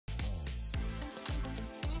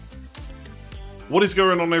What is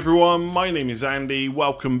going on, everyone? My name is Andy.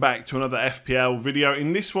 Welcome back to another FPL video.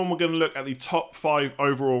 In this one, we're going to look at the top 5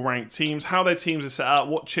 overall ranked teams, how their teams are set up,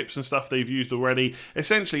 what chips and stuff they've used already,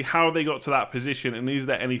 essentially how they got to that position, and is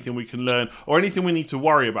there anything we can learn or anything we need to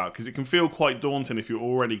worry about, because it can feel quite daunting if you're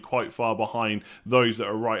already quite far behind those that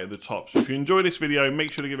are right at the top. So if you enjoy this video,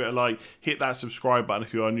 make sure to give it a like, hit that subscribe button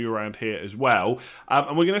if you are new around here as well.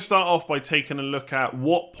 And we're going to start off by taking a look at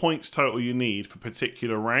what points total you need for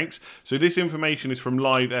particular ranks. So this information is from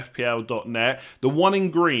livefpl.net. The one in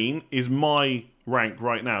green is my rank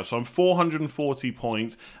right now, so I'm 440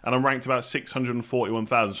 points and I'm ranked about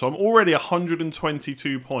 641,000, so I'm already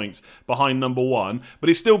 122 points behind number one, but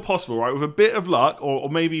it's still possible, right? With a bit of luck, or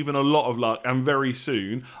maybe even a lot of luck, and very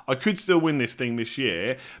soon I could still win this thing this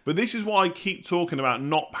year. But this is why I keep talking about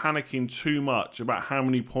not panicking too much about how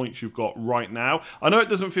many points you've got right now. I know it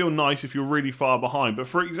doesn't feel nice if you're really far behind, but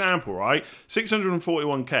for example, right,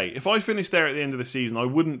 641k, if I finished there at the end of the season, I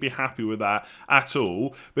wouldn't be happy with that at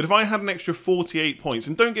all. But if I had an extra 48 points,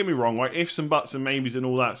 and don't get me wrong, right, ifs and buts and maybes and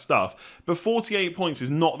all that stuff, but 48 points is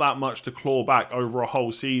not that much to claw back over a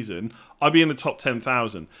whole season. I'd be in the top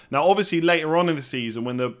 10,000. Now, obviously, later on in the season,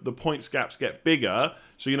 when the points gaps get bigger,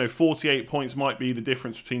 so, you know, 48 points might be the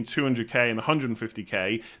difference between 200k and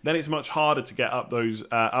 150k, then it's much harder to get up those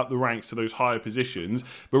up the ranks to those higher positions.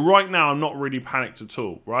 But right now, I'm not really panicked at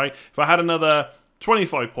all, right? If I had another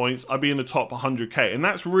 25 points, I'd be in the top 100k, and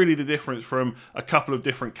that's really the difference from a couple of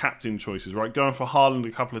different captain choices, right? Going for Haaland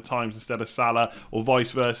a couple of times instead of Salah, or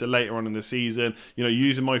vice versa later on in the season, you know,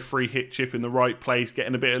 using my free hit chip in the right place,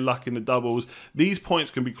 getting a bit of luck in the doubles. These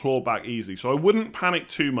points can be clawed back easily, so I wouldn't panic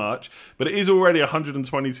too much, but it is already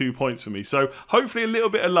 122 points for me, so hopefully a little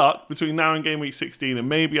bit of luck between now and game week 16, and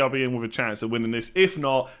maybe I'll be in with a chance of winning this. If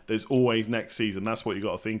not, there's always next season. That's what you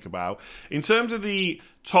got to think about. In terms of the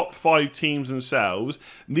top 5 teams themselves,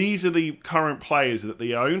 these are the current players that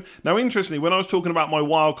they own. Now, interestingly, when I was talking about my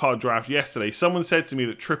wildcard draft yesterday, someone said to me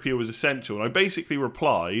that Trippier was essential, and I basically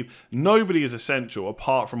replied, nobody is essential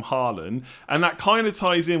apart from Haaland, and that kind of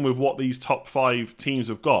ties in with what these top 5 teams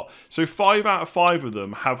have got. So 5 out of 5 of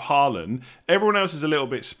them have Haaland. Everyone else is a little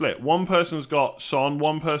bit split. One person's got Son,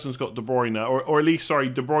 one person's got De Bruyne, or at least, sorry,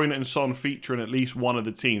 De Bruyne and Son feature in at least one of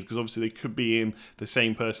the teams, because obviously they could be in the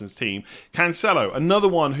same person's team. Cancelo,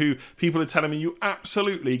 another one who people are telling me you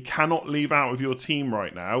absolutely cannot leave out of your team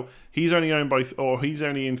right now. He's only owned by, or he's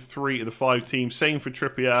only in 3 of the 5 teams. Same for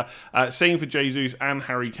Trippier, same for Jesus and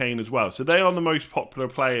Harry Kane as well. So they are the most popular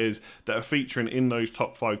players that are featuring in those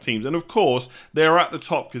top 5 teams. And of course, they're at the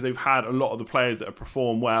top because they've had a lot of the players that have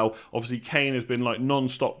performed well. Obviously, Kane has been like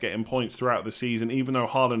non-stop getting points throughout the season. Even though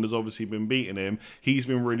Haaland has obviously been beating him, he's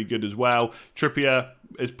been really good as well. Trippier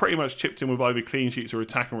is pretty much chipped in with either clean sheets or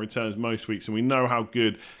attacking returns most weeks, and we know how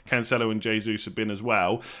good Cancelo and Jesus have been as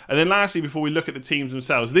well. And then lastly, before we look at the teams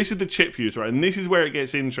themselves, this is the chip use, right? And this is where it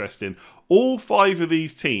gets interesting. All 5 of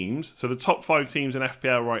these teams, so the top 5 teams in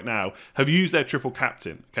FPL right now, have used their triple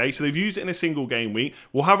captain, okay? So they've used it in a single game week.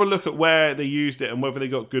 We'll have a look at where they used it and whether they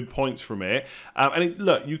got good points from it.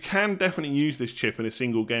 Look, you can definitely use this chip in a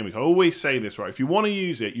single game week. I always say this, right? If you want to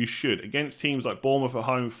use it, you should. Against teams like Bournemouth at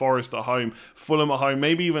home, Forest at home, Fulham at home,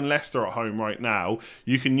 maybe even Leicester at home right now,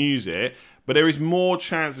 you can use it. But there is more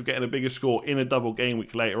chance of getting a bigger score in a double game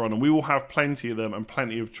week later on, and we will have plenty of them and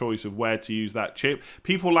plenty of choice of where to use that chip.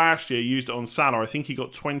 People last year used it on Salah. I think he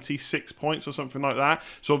got 26 points or something like that.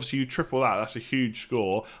 So obviously you triple that. That's a huge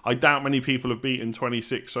score. I doubt many people have beaten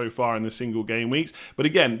 26 so far in the single game weeks. But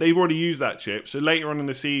again, they've already used that chip. So later on in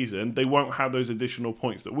the season, they won't have those additional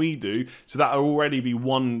points that we do. So that'll already be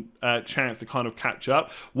one chance to kind of catch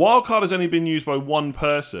up. Wildcard has only been used by one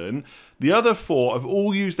person. The other 4 have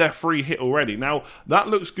all used their free hit already. Now, that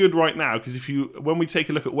looks good right now because when we take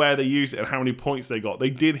a look at where they used it and how many points they got,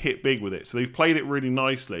 they did hit big with it. So they've played it really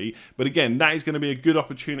nicely. But again, that is going to be a good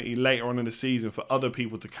opportunity later on in the season for other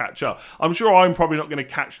people to catch up. I'm sure I'm probably not going to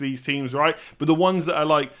catch these teams, right? But the ones that are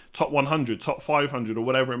like top 100, top 500, or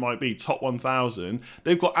whatever it might be, top 1,000,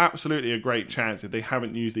 they've got absolutely a great chance if they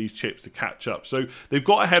haven't used these chips to catch up. So they've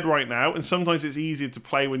got ahead right now, and sometimes it's easier to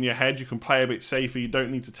play when you're ahead. You can play a bit safer. You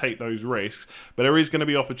don't need to take those risks, but there is going to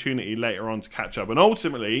be opportunity later on to catch up. And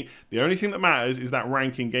ultimately, the only thing that matters is that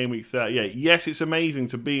rank in game week 38. Yes, it's amazing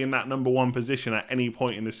to be in that number 1 position at any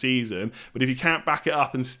point in the season, but if you can't back it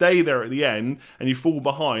up and stay there at the end and you fall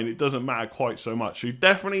behind, it doesn't matter quite so much. So you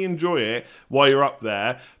definitely enjoy it while you're up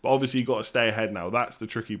there, but obviously you've got to stay ahead now. That's the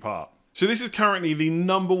tricky part. So this is currently the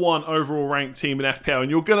 #1 overall ranked team in FPL,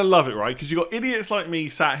 and you're going to love it, right? Because you've got idiots like me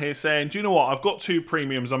sat here saying, do you know what? I've got 2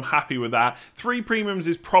 premiums. I'm happy with that. 3 premiums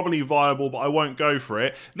is probably viable, but I won't go for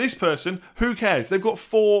it. This person, who cares? They've got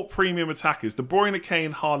 4 premium attackers. De Bruyne,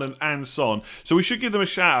 Kane, Haaland, and Son. So we should give them a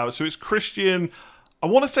shout out. So it's Christian... I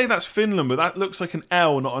want to say that's Finland, but that looks like an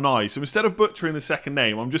L, not an I. So instead of butchering the second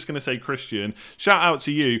name, I'm just going to say Christian. Shout out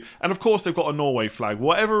to you. And of course, they've got a Norway flag.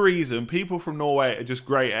 Whatever reason, people from Norway are just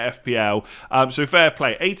great at FPL. So fair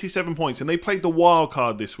play. 87 points. And they played the wild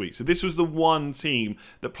card this week. So this was the one team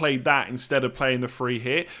that played that instead of playing the free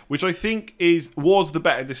hit, which I think was the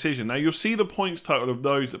better decision. Now, you'll see the points total of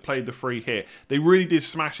those that played the free hit. They really did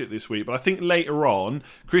smash it this week. But I think later on,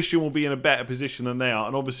 Christian will be in a better position than they are,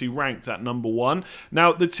 and obviously ranked at #1.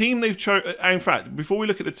 Now, the team they've chosen... In fact, before we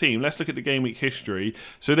look at the team, let's look at the Game Week history.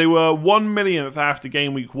 So they were 1 millionth after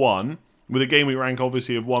Game Week 1, with a Game Week rank,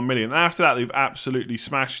 obviously, of 1 million. And after that, they've absolutely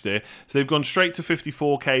smashed it. So they've gone straight to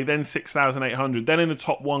 54k, then 6,800, then in the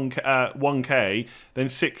top 1k, then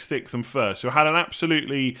 6th, 6th, and 1st. So had an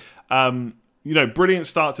absolutely... brilliant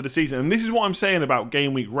start to the season. And this is what I'm saying about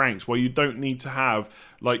Game Week ranks, where you don't need to have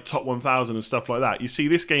like top 1,000 and stuff like that. You see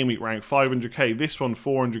this Game Week rank, 500k, this one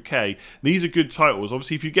 400k. These are good titles.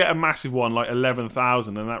 Obviously, if you get a massive one like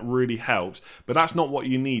 11,000, then that really helps. But that's not what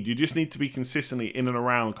you need. You just need to be consistently in and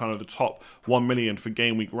around kind of the top 1 million for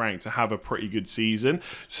Game Week rank to have a pretty good season.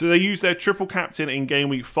 So they use their triple captain in Game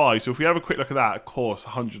Week 5. So if we have a quick look at that, of course,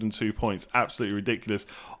 102 points. Absolutely ridiculous.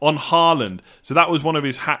 On Haaland. So that was one of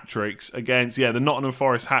his hat-tricks against, the Nottingham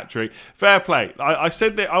Forest hat-trick. Fair play. I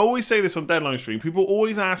said that, I always say this on Deadline Stream. People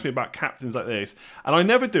always ask me about captains like this, and I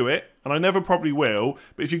never do it, and I never probably will,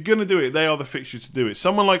 but if you're going to do it, they are the fixtures to do it.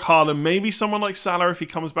 Someone like Haaland, maybe someone like Salah if he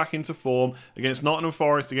comes back into form, against Nottingham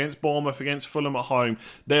Forest, against Bournemouth, against Fulham at home.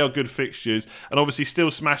 They are good fixtures, and obviously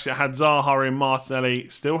still smashed it. Had Zaha in, Martinelli,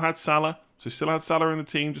 still had Salah. So still had Salah in the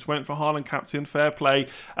team, just went for Haaland captain, fair play.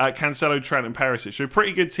 Cancelo, Trent and Perisic. So a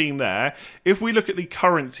pretty good team there. If we look at the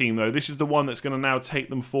current team though, this is the one that's going to now take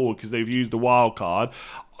them forward because they've used the wild card.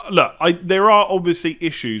 Look, there are obviously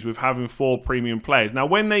issues with having 4 premium players. Now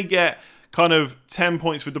when they get kind of 10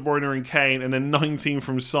 points for De Bruyne and Kane, and then 19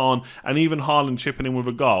 from Son, and even Haaland chipping in with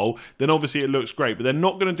a goal, then obviously it looks great. But they're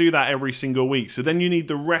not going to do that every single week. So then you need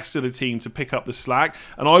the rest of the team to pick up the slack.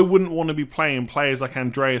 And I wouldn't want to be playing players like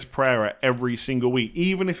Andreas Pereira every single week,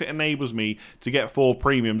 even if it enables me to get 4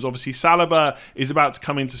 premiums. Obviously, Saliba is about to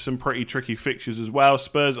come into some pretty tricky fixtures as well.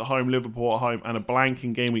 Spurs at home, Liverpool at home, and a blank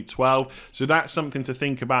in Game Week 12. So that's something to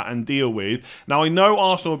think about and deal with. Now, I know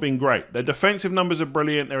Arsenal have been great. Their defensive numbers are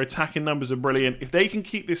brilliant. Their attacking numbers are brilliant. If they can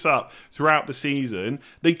keep this up throughout the season,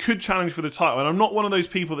 they could challenge for the title. And I'm not one of those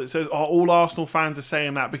people that says, oh, all Arsenal fans are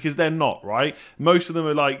saying that, because they're not, right? Most of them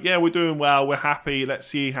are like, yeah, we're doing well, we're happy, let's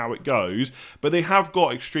see how it goes. But they have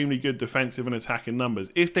got extremely good defensive and attacking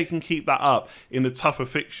numbers. If they can keep that up in the tougher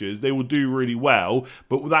fixtures, they will do really well.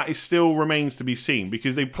 But that is still remains to be seen,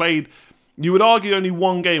 because they played... You would argue only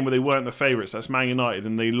one game where they weren't the favourites, that's Man United,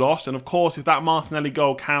 and they lost. And of course, if that Martinelli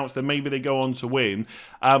goal counts, then maybe they go on to win.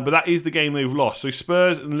 But that is the game they've lost. So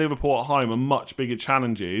Spurs and Liverpool at home are much bigger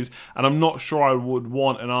challenges. And I'm not sure I would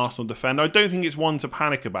want an Arsenal defender. I don't think it's one to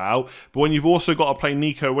panic about. But when you've also got to play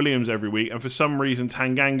Nico Williams every week, and for some reason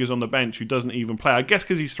Tanganga's on the bench who doesn't even play, I guess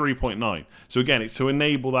because he's 3.9. So again, it's to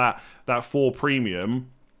enable that 4 premium.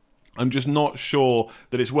 I'm just not sure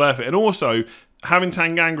that it's worth it. And also, having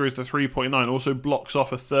Tanganga as the 3.9 also blocks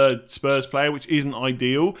off a third Spurs player, which isn't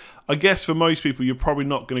ideal. I guess for most people, you're probably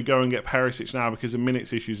not going to go and get Perisic now because of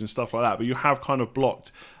minutes issues and stuff like that, but you have kind of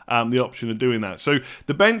blocked the option of doing that. So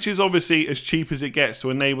the bench is obviously as cheap as it gets to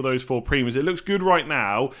enable those 4 premiums. It looks good right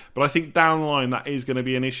now, but I think down the line that is going to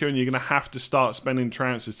be an issue, and you're going to have to start spending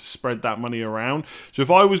transfers to spread that money around. So if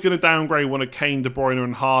I was going to downgrade one of Kane, De Bruyne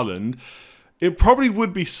and Haaland, it probably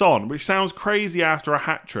would be Son, which sounds crazy after a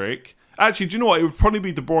hat-trick. Actually, do you know what? It would probably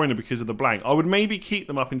be De Bruyne because of the blank. I would maybe keep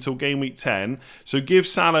them up until Game Week 10. So give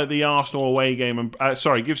Salah the Arsenal away game, and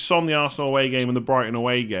give Son the Arsenal away game and the Brighton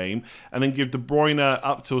away game, and then give De Bruyne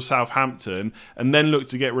up till Southampton, and then look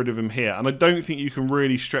to get rid of him here. And I don't think you can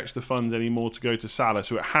really stretch the funds anymore to go to Salah.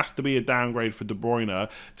 So it has to be a downgrade for De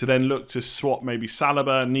Bruyne to then look to swap maybe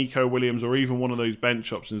Saliba, Nico Williams, or even one of those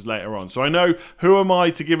bench options later on. So I know, who am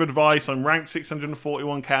I to give advice? I'm ranked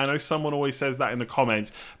 641k. I know someone always says that in the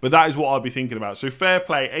comments, but that is what I'll be thinking about. So fair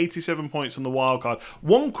play, 87 points on the wildcard.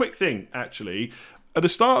 One quick thing, actually. At the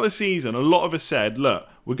start of the season, a lot of us said, look,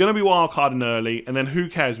 we're going to be wildcarding early, and then who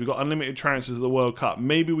cares? We've got unlimited transfers at the World Cup.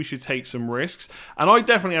 Maybe we should take some risks. And I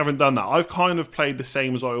definitely haven't done that. I've kind of played the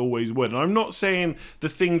same as I always would. And I'm not saying the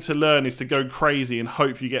thing to learn is to go crazy and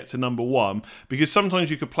hope you get to number one, because sometimes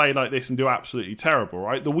you could play like this and do absolutely terrible,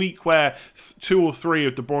 right? The week where 2 or 3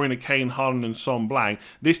 of De Bruyne, Kane, Haaland and Son blank,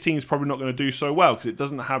 this team's probably not going to do so well because it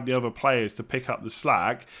doesn't have the other players to pick up the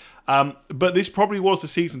slack. But this probably was the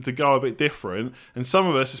season to go a bit different, and some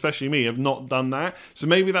of us, especially me, have not done that. So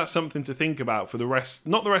maybe that's something to think about for the rest,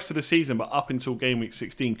 not the rest of the season, but up until game week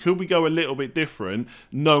 16. Could we go a little bit different,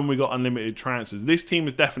 knowing we got unlimited transfers? This team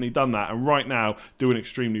has definitely done that, and right now doing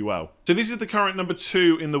extremely well. So this is the current number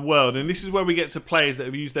 2 in the world, and this is where we get to players that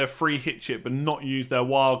have used their free hit chip but not used their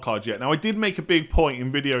wildcard yet. Now, I did make a big point in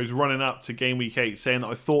videos running up to game week 8 saying that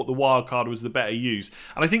I thought the wildcard was the better use,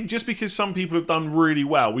 and I think just because some people have done really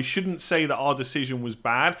well, we shouldn't say that our decision was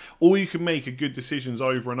bad, or you can make a good decisions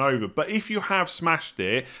over and over. But if you have smashed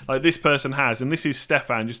it, like this person has, and this is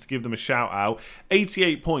Stefan, just to give them a shout out,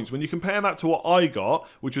 88 points. When you compare that to what I got,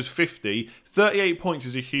 which was 50, 38 points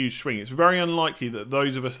is a huge swing. It's very unlikely that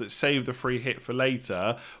those of us that save the free hit for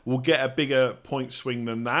later will get a bigger point swing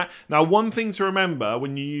than that. Now, one thing to remember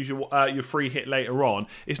when you use your free hit later on,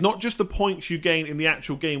 it's not just the points you gain in the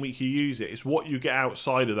actual game week you use it, it's what you get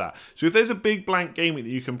outside of that. So if there's a big blank game week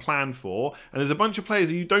that you can plan for, and there's a bunch of players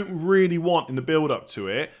that you don't really want in the build up to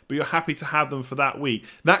it, but you're happy to have them for that week,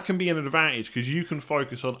 that can be an advantage because you can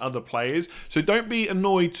focus on other players. So don't be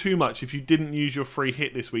annoyed too much if you didn't use your free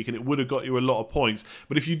hit this week and it would have got you a lot of points.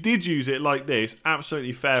 But if you did use it like this,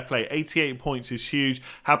 absolutely fair play. 88 points is huge.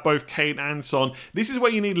 Have both Kane and Son. This is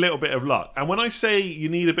where you need a little bit of luck. And when I say you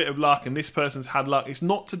need a bit of luck and this person's had luck, it's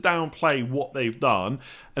not to downplay what they've done.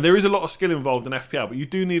 And there is a lot of skill involved in FPL, but you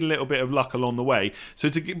do need a little bit of luck along the way. So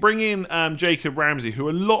to bring in Jacob Ramsey, who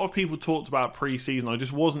a lot of people talked about pre-season, I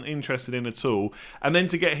just wasn't interested in at all, and then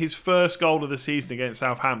to get his first goal of the season against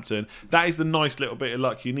Southampton, that is the nice little bit of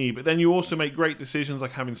luck you need. But then you also make great decisions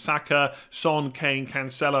like having Saka, Son, Kane,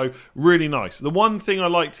 Cancelo, really nice. The one thing I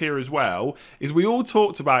liked here as well is we all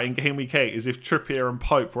talked about in game week 8 as if Trippier and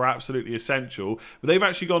Pope were absolutely essential, but they've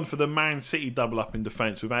actually gone for the Man City double up in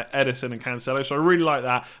defence with Ederson and Cancelo, so I really like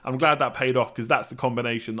that. I'm glad that paid off because that's the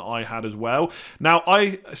combination that I had as well. Now,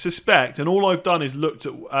 I suspect, and all I've done is looked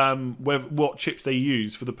at what chips they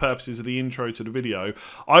use for the purposes of the intro to the video,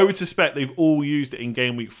 I would suspect they've all used it in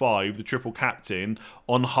game week 5, the triple captain,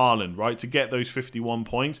 on Haaland, right, to get those 51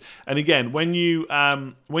 points. And again, when you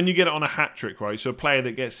get it on a hat-trick, right, so a player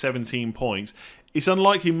that gets 17 points, it's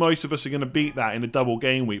unlikely most of us are going to beat that in a double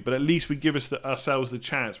game week, but at least we give ourselves the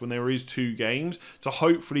chance when there is 2 games to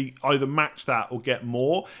hopefully either match that or get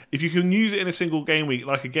more. If you can use it in a single game week,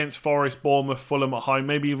 like against Forest, Bournemouth, Fulham at home,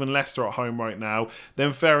 maybe even Leicester at home right now,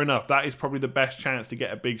 then fair enough. That is probably the best chance to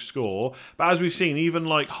get a big score. But as we've seen, even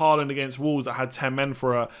like Haaland against Wolves that had 10 men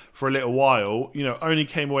for a little while, you know, only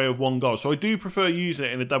came away with 1 goal. So I do prefer using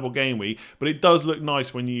it in a double game week, but it does look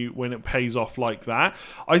nice when it pays off like that.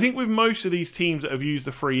 I think with most of these teams that have used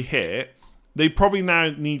the free hit, they probably now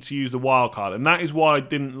need to use the wild card, and that is why I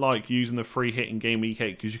didn't like using the free hit in game week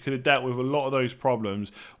 8, because you could have dealt with a lot of those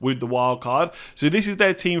problems with the wild card. So this is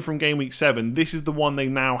their team from game week 7. This is the one they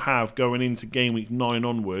now have going into game week 9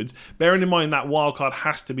 onwards. Bearing in mind that wild card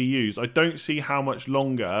has to be used, I don't see how much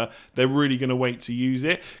longer they're really going to wait to use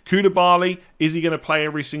it. Koulibaly, is he going to play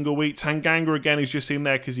every single week? Tanganga again is just in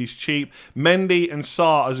there because he's cheap. Mendy and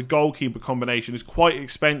Sarr as a goalkeeper combination is quite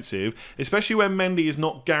expensive, especially when Mendy is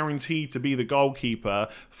not guaranteed to be the goalkeeper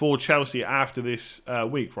for Chelsea after this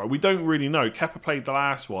week, right? We don't really know. Kepa played the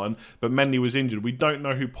last one, but Mendy was injured. We don't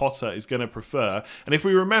know who Potter is going to prefer. And if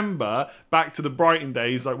we remember back to the Brighton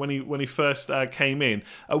days, like when he first came in,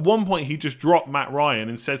 at one point he just dropped Matt Ryan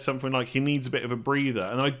and said something like he needs a bit of a breather.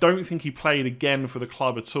 And I don't think he played again for the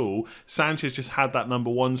club at all. Sanchez just had that number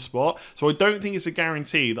 1 spot. So I don't think it's a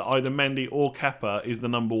guarantee that either Mendy or Kepa is the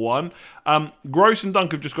number 1. Gross and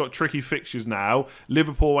Dunk have just got tricky fixtures now.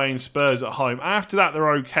 Liverpool away and Spurs at home. After that,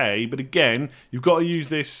 they're okay. But again, you've got to use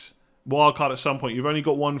this wildcard at some point. You've only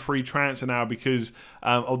got 1 free transfer now because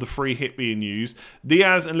of the free hit being used.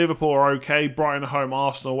 Diaz and Liverpool are okay. Brighton at home,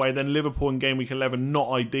 Arsenal away. Then Liverpool in game week 11, not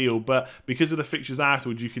ideal. But because of the fixtures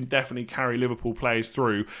afterwards, you can definitely carry Liverpool players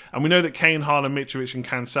through. And we know that Kane, Haaland, Mitrovic and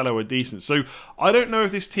Cancelo are decent. So I don't know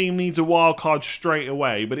if this team needs a wildcard straight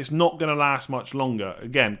away, but it's not going to last much longer.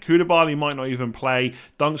 Again, Koulibaly might not even play.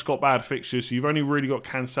 Dunk's got bad fixtures, so you've only really got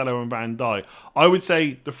Cancelo and Van Dijk. I would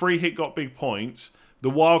say the free hit got big points, The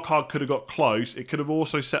wild card could have got close. It could have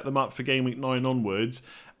also set them up for game week 9 onwards.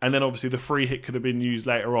 And then obviously the free hit could have been used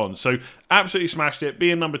later on. So absolutely smashed it.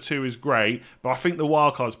 Being number 2 is great, but I think the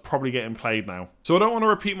wildcard's probably getting played now. So I don't want to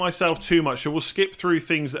repeat myself too much, so we'll skip through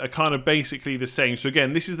things that are kind of basically the same. So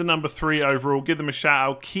again, this is the number 3 overall. Give them a shout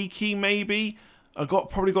out. Kiki maybe? I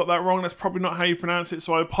probably got that wrong. That's probably not how you pronounce it,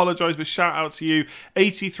 so I apologise, but shout out to you.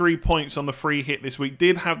 83 points on the free hit this week.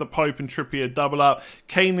 Did have the Pope and Trippier double up.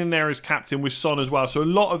 Kane in there as captain with Son as well. So a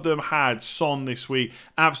lot of them had Son this week.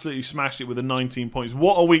 Absolutely smashed it with the 19 points.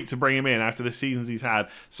 What a week to bring him in after the seasons he's had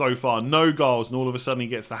so far. No goals, and all of a sudden he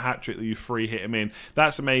gets the hat-trick that you free hit him in.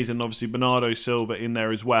 That's amazing. Obviously, Bernardo Silva in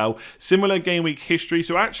there as well. Similar game week history.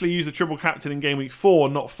 So actually used the triple captain in game week 4,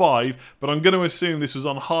 not 5, but I'm going to assume this was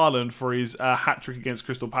on Haaland for his hat-trick against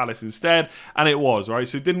Crystal Palace instead, and it was, right?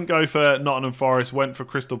 So didn't go for Nottingham Forest, went for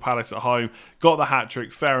Crystal Palace at home, got the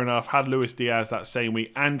hat-trick, fair enough, had Luis Diaz that same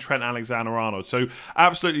week, and Trent Alexander-Arnold. So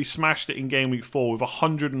absolutely smashed it in game week 4 with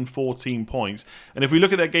 114 points. And if we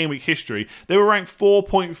look at their game week history, they were ranked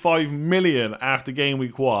 4.5 million after game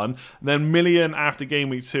week 1, then million after game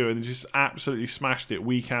week 2, and they just absolutely smashed it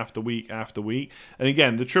week after week after week. And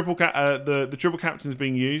again, the triple captain's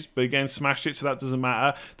being used, but again, smashed it, so that doesn't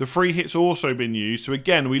matter. The free hit's also been used. So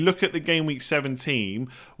again, we look at the game week 7 team,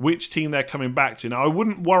 which team they're coming back to. Now, I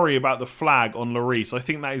wouldn't worry about the flag on Lloris. I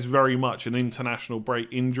think that is very much an international break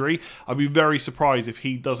injury. I'd be very surprised if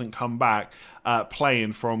he doesn't come back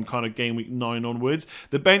playing from kind of game week 9 onwards.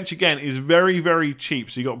 The bench again is very, very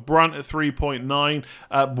cheap. So you got Brunt at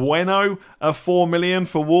 3.9, Bueno at 4 million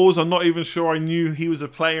for Wolves. I'm not even sure I knew he was a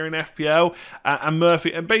player in FPL, and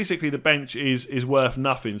Murphy. And basically the bench is worth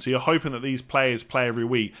nothing. So you're hoping that these players play every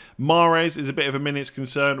week. Mahrez is a bit of a minutes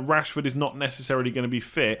concern. Rashford is not necessarily going to be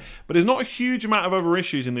fit, but there's not a huge amount of other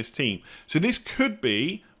issues in this team. So this could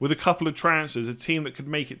be, with a couple of transfers, a team that could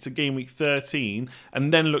make it to game week 13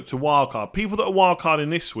 and then look to wildcard. People that are wildcarding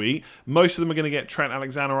this week, most of them are going to get Trent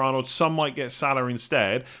Alexander-Arnold. Some might get Salah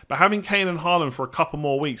instead. But having Kane and Haaland for a couple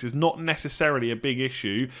more weeks is not necessarily a big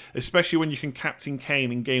issue, especially when you can captain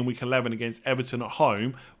Kane in game week 11 against Everton at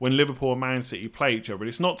home when Liverpool and Man City play each other.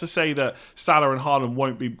 It's not to say that Salah and Haaland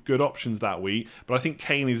won't be good options that week, but I think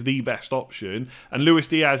Kane is the best option. And Luis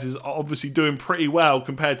Diaz is obviously doing pretty well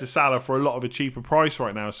compared to Salah for a lot of a cheaper price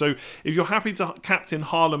right now. So if you're happy to captain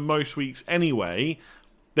Haaland most weeks anyway,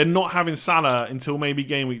 then not having Salah until maybe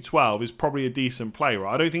game week 12 is probably a decent play,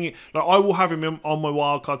 right? I don't think I will have him on my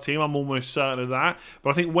wildcard team. I'm almost certain of that.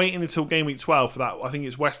 But I think waiting until game week 12 for that, I think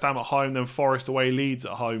it's West Ham at home, then Forest away, Leeds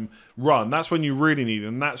at home run. That's when you really need him.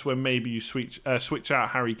 And that's when maybe you switch out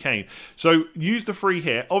Harry Kane. So use the free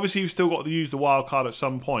hit. Obviously, you've still got to use the wildcard at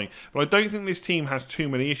some point. But I don't think this team has too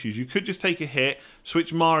many issues. You could just take a hit,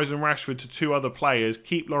 switch Mahrez and Rashford to 2 other players,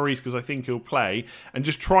 keep Lloris because I think he'll play, and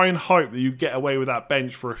just try and hope that you get away with that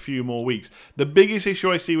bench for a few more weeks. The biggest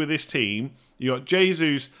issue I see with this team, you got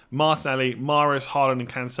Jesus, Martinelli, Mahrez, Haaland and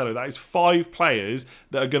Cancelo. That is 5 players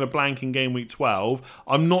that are going to blank in game week 12.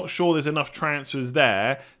 I'm not sure there's enough transfers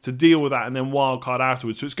there to deal with that and then wildcard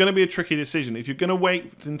afterwards. So it's going to be a tricky decision. If you're going to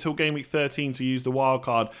wait until game week 13 to use the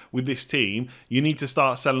wildcard with this team, you need to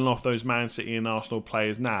start selling off those Man City and Arsenal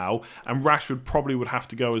players now. And Rashford probably would have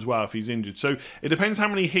to go as well if he's injured. So it depends how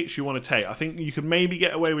many hits you want to take. I think you could maybe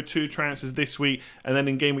get away with 2 transfers this week, and then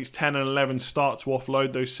in game weeks 10 and 11 start to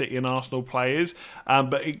offload those City and Arsenal players.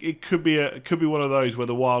 But it could be one of those where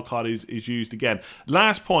the wild card is used again.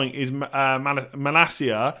 Last point is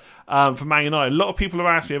Malacia for Man United. A lot of people have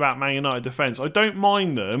asked me about Man United defence. I don't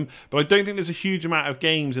mind them, but I don't think there's a huge amount of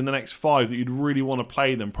games in the next 5 that you'd really want to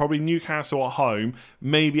play them. Probably Newcastle at home,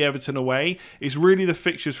 maybe Everton away. It's really the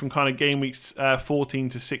fixtures from kind of game weeks 14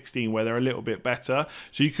 to 16 where they're a little bit better.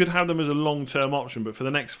 So you could have them as a long-term option, but for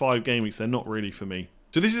the next 5 game weeks, they're not really for me.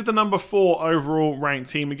 So this is the number 4 overall ranked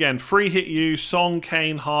team. Again, free hit you, Son,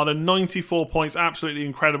 Kane, Haaland, 94 points, absolutely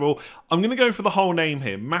incredible. I'm going to go for the whole name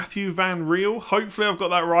here, Matthew Van Riel. Hopefully I've got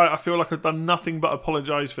that right. I feel like I've done nothing but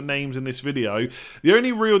apologise for names in this video. The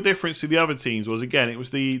only real difference to the other teams was, again, it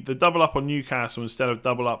was the double up on Newcastle instead of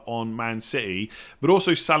double up on Man City, but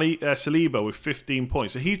also Saliba with 15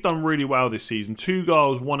 points. So he's done really well this season. 2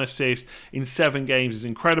 goals, 1 assist in 7 games is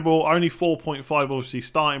incredible. Only 4.5 obviously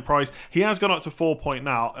starting price. He has gone up to 4.9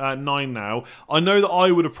 now. I know that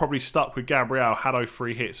I would have probably stuck with Gabriel had I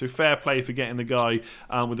free hit. So fair play for getting the guy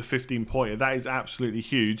with the 15 pointer. That is absolutely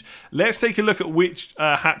huge. Let's take a look at which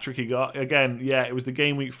hat-trick he got. Again, yeah, it was the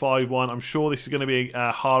game week 5 one. I'm sure this is going to be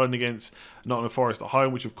Haaland against Nottingham Forest at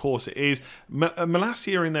home, which of course it is.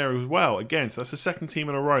 Malacia in there as well. Again, so that's the 2nd team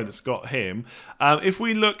in a row that's got him. If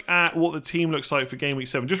we look at what the team looks like for game week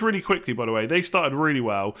 7, just really quickly, by the way, they started really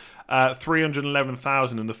well.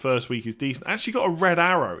 311,000 in the first week is decent. Actually got a red red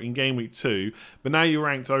arrow in game week 2, but now you're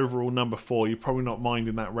ranked overall number 4. You're probably not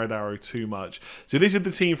minding that red arrow too much. So this is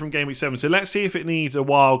the team from game week 7. So let's see if it needs a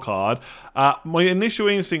wild card. My initial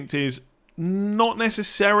instinct is not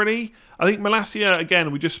necessarily. I think Malacia,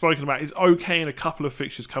 again, we've just spoken about, is okay in a couple of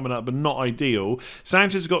fixtures coming up, but not ideal.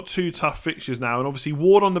 Sanchez has got 2 tough fixtures now, and obviously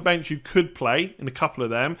Ward on the bench you could play in a couple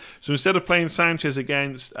of them. So instead of playing Sanchez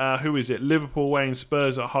against, who is it, Liverpool away and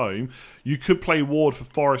Spurs at home, you could play Ward for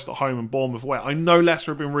Forest at home and Bournemouth away. I know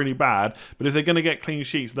Leicester have been really bad, but if they're going to get clean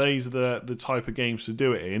sheets, these are the type of games to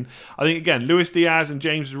do it in. I think, again, Luis Diaz and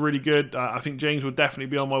James is really good. I think James will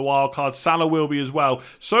definitely be on my wild card. Salah will be as well.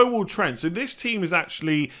 So will Trent. So this team is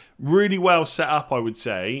actually really well set up, I would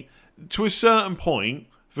say, to a certain point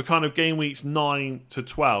for kind of game weeks 9 to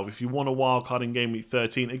 12 if you want a wild card in game week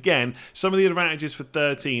 13. Again, some of the advantages for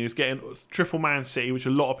 13 is getting triple Man City, which a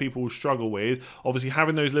lot of people will struggle with. Obviously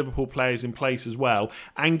having those Liverpool players in place as well,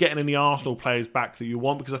 and getting any Arsenal players back that you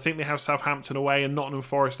want, because I think they have Southampton away and Nottingham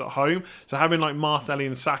Forest at home. So having like Martinelli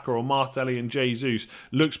and Saka or Martinelli and Jesus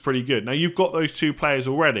looks pretty good. Now you've got those 2 players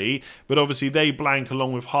already, but obviously they blank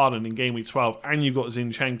along with Haaland in game week 12, and you've got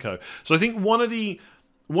Zinchenko. So I think one of the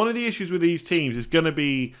issues with these teams is going to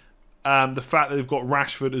be the fact that they've got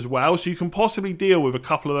Rashford as well. So you can possibly deal with a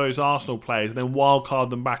couple of those Arsenal players and then wildcard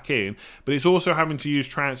them back in. But it's also having to use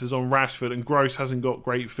transfers on Rashford, and Gross hasn't got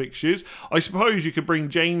great fixtures. I suppose you could bring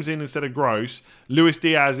James in instead of Gross, Luis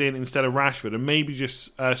Diaz in instead of Rashford, and maybe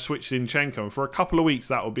just switch Zinchenko. And for a couple of weeks,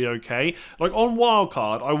 that will be okay. Like on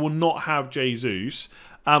wildcard, I will not have Jesus.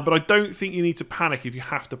 But I don't think you need to panic if you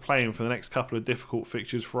have to play him for the next couple of difficult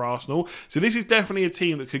fixtures for Arsenal. So this is definitely a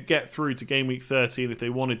team that could get through to game week 13 if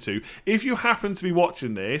they wanted to. If you happen to be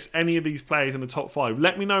watching this, any of these players in the top 5,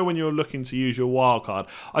 let me know when you're looking to use your wildcard.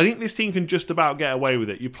 I think this team can just about get away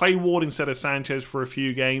with it. You play Ward instead of Sanchez for a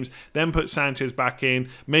few games, then put Sanchez back in,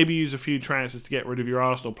 maybe use a few transfers to get rid of your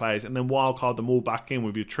Arsenal players, and then wildcard them all back in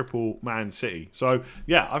with your triple Man City. So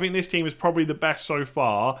yeah, I think this team is probably the best so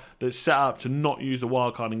far that's set up to not use the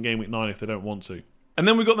wildcard in game week 9 if they don't want to. And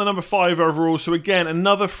then we've got the number 5 overall. So again,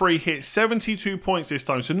 another free hit, 72 points this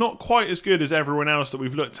time. So not quite as good as everyone else that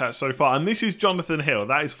we've looked at so far. And this is Jonathan Hill.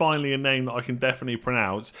 That is finally a name that I can definitely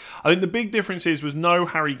pronounce. I think the big difference was no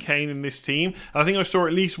Harry Kane in this team. And I think I saw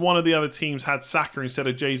at least one of the other teams had Saka instead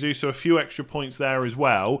of Jesus, so a few extra points there as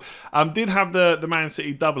well. Did have the Man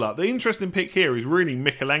City double up. The interesting pick here is really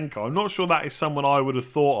Mikalenko. I'm not sure that is someone I would have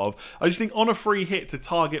thought of. I just think on a free hit to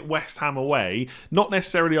target West Ham away, not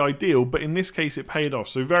necessarily ideal, but in this case it paid off,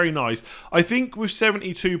 so very nice. I think with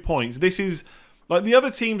 72 points, this is like the other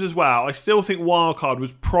teams as well. I still think wildcard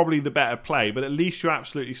was probably the better play, but at least you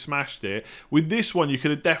absolutely smashed it. With this one, you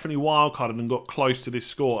could have definitely wildcarded and got close to this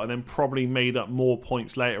score and then probably made up more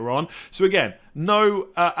points later on. So again, no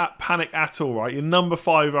panic at all, right? You're number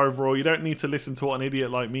 5 overall. You don't need to listen to what an idiot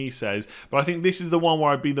like me says, but I think this is the one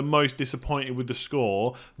where I'd be the most disappointed with the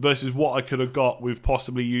score versus what I could have got with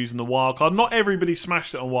possibly using the wildcard. Not everybody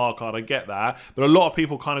smashed it on wildcard, I get that, but a lot of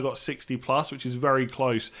people kind of got 60 plus, which is very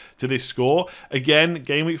close to this score. Again,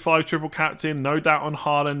 game week 5 triple captain, no doubt on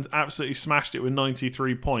Haaland, absolutely smashed it with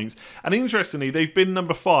 93 points. And interestingly, they've been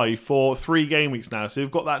number 5 for 3 game weeks now, so they've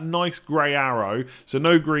got that nice grey arrow, so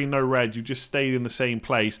no green, no red, you just stayed in the same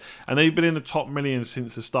place, and they've been in the top millions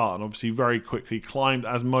since the start, and obviously very quickly climbed,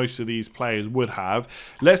 as most of these players would have.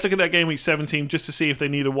 Let's look at that game week 17 just to see if they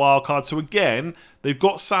need a wild card. So again, they've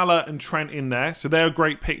got Salah and Trent in there, so they're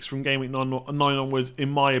great picks from game week 9 onwards,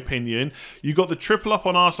 in my opinion. You got the triple up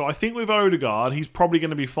on Arsenal. I think with Odegaard, he's probably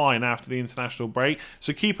going to be fine after the international break,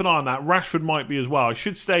 so keep an eye on that. Rashford might be as well. I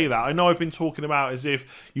should say that. I know I've been talking about as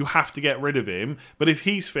if you have to get rid of him, but if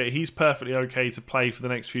he's fit, he's perfectly okay to play for the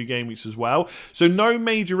next few game weeks as well. So no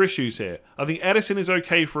major issues here. I think Edison is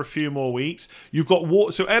okay for a few more weeks. You've got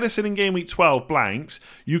Ward. So Edison in game week 12 blanks.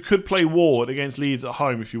 You could play Ward against Leeds at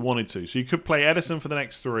home if you wanted to. So you could play Edison for the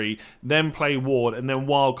next 3, then play Ward, and then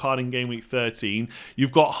wildcard in game week 13.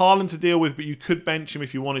 You've got Haaland to deal with, but you could bench him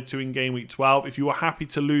if you wanted to in game week 12. If you were happy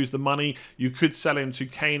to lose the money, you could sell him to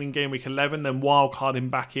Kane in game week 11, then wildcard him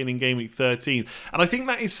back in game week 13. And I think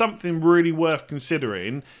that is something really worth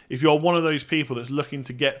considering if you're one of those people that's looking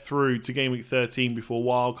to get through to game week 13 before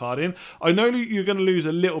wildcarding. I know you're going to lose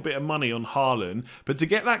a little bit of money on Haaland, but to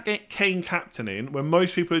get that Kane captain in, when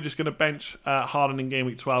most people are just going to bench Haaland in game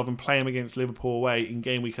week 12 and play him against Liverpool away in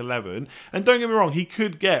game week 11, and don't get me wrong, he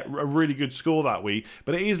could get a really good score that week,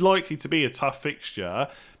 but it is likely to be a tough fixture.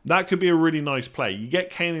 That could be a really nice play. You get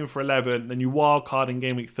Kane in for 11, then you wildcard in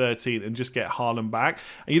game week 13 and just get Haaland back.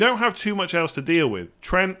 And you don't have too much else to deal with.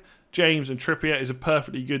 Trent, James and Trippier is a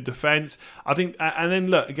perfectly good defence. I think, and then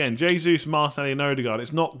look, again, Jesus, Martinelli and Odegaard,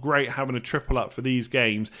 it's not great having a triple up for these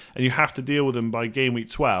games, and you have to deal with them by game week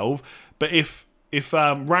 12. But if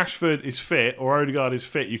Rashford is fit or Odegaard is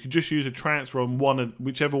fit, you could just use a transfer on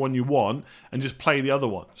whichever one you want and just play the other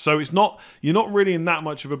one. So you're not really in that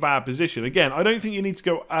much of a bad position. Again, I don't think you need to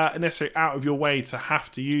go necessarily out of your way to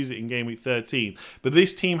have to use it in game week 13. But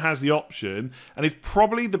this team has the option, and it's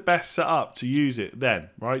probably the best setup to use it then,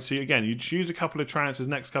 right? So again, you choose a couple of transfers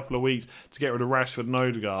next couple of weeks to get rid of Rashford and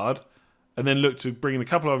Odegaard, and then look to bring in a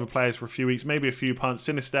couple of other players for a few weeks, maybe a few punts,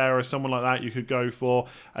 Sinister or someone like that you could go for,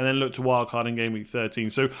 and then look to wildcard in game week 13.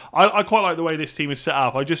 So I quite like the way this team is set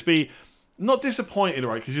up. I'd just be not disappointed,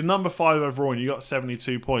 right, because you're number 5 overall and you got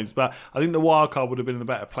 72 points, but I think the wildcard would have been the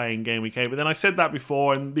better play in game week 8. But then I said that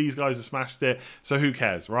before, and these guys have smashed it, so who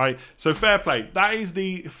cares, right? So fair play. That is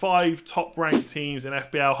the 5 top-ranked teams in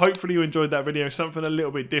FPL. Hopefully you enjoyed that video, something a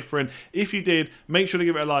little bit different. If you did, make sure to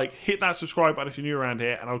give it a like, hit that subscribe button if you're new around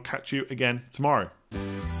here, and I'll catch you again tomorrow.